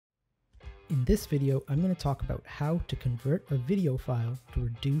In this video, I'm going to talk about how to convert a video file to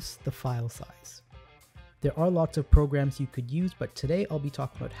reduce the file size. There are lots of programs you could use, but today I'll be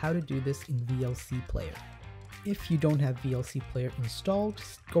talking about how to do this in VLC Player. If you don't have VLC Player installed,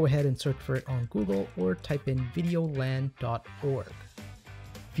 go ahead and search for it on Google or type in videolan.org.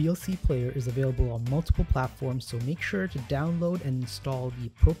 VLC Player is available on multiple platforms, so make sure to download and install the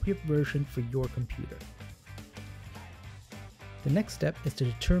appropriate version for your computer. The next step is to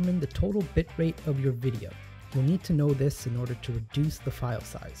determine the total bitrate of your video. You'll need to know this in order to reduce the file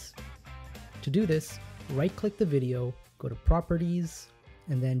size. To do this, right-click the video, go to Properties,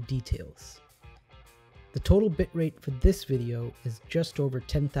 and then Details. The total bitrate for this video is just over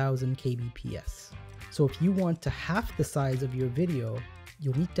 10,000 kbps. So if you want to half the size of your video,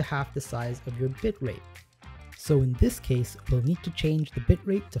 you'll need to half the size of your bitrate. So in this case, we'll need to change the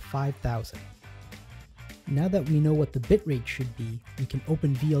bitrate to 5,000. Now that we know what the bitrate should be, we can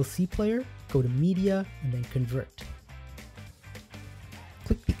open VLC Player, go to Media, and then Convert.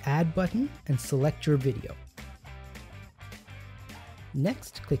 Click the Add button and select your video.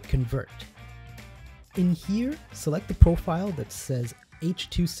 Next, click Convert. In here, select the profile that says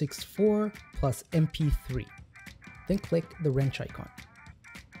H.264 plus MP3. Then click the wrench icon.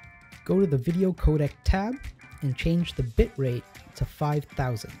 Go to the Video Codec tab and change the bitrate to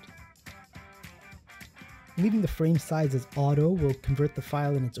 5,000. Leaving the frame size as auto will convert the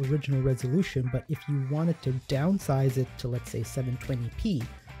file in its original resolution, but if you wanted to downsize it to, let's say, 720p,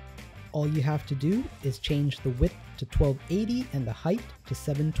 all you have to do is change the width to 1280 and the height to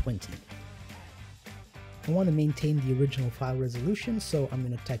 720. I want to maintain the original file resolution, so I'm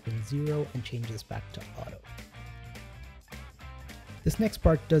going to type in 0 and change this back to auto. This next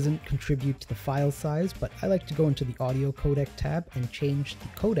part doesn't contribute to the file size, but I like to go into the Audio Codec tab and change the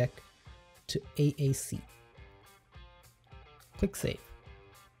codec to AAC. Click Save.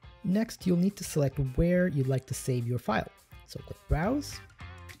 Next, you'll need to select where you'd like to save your file. So click Browse.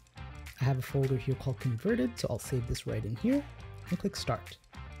 I have a folder here called Converted, so I'll save this right in here, and click Start.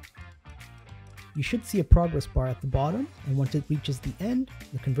 You should see a progress bar at the bottom, and once it reaches the end,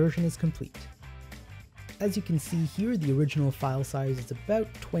 the conversion is complete. As you can see here, the original file size is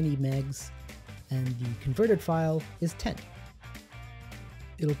about 20 megs, and the converted file is 10.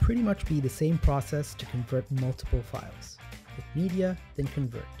 It'll pretty much be the same process to convert multiple files. Click Media, then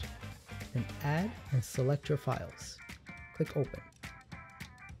Convert. Then Add and select your files. Click Open.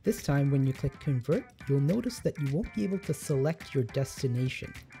 This time when you click Convert, you'll notice that you won't be able to select your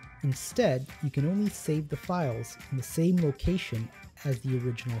destination. Instead, you can only save the files in the same location as the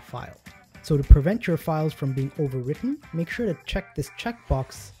original file. So to prevent your files from being overwritten, make sure to check this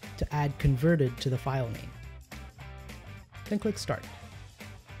checkbox to add Converted to the file name. Then click Start.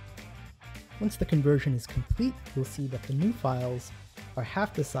 Once the conversion is complete, you'll see that the new files are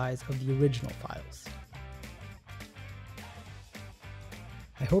half the size of the original files.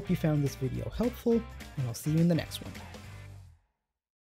 I hope you found this video helpful, and I'll see you in the next one.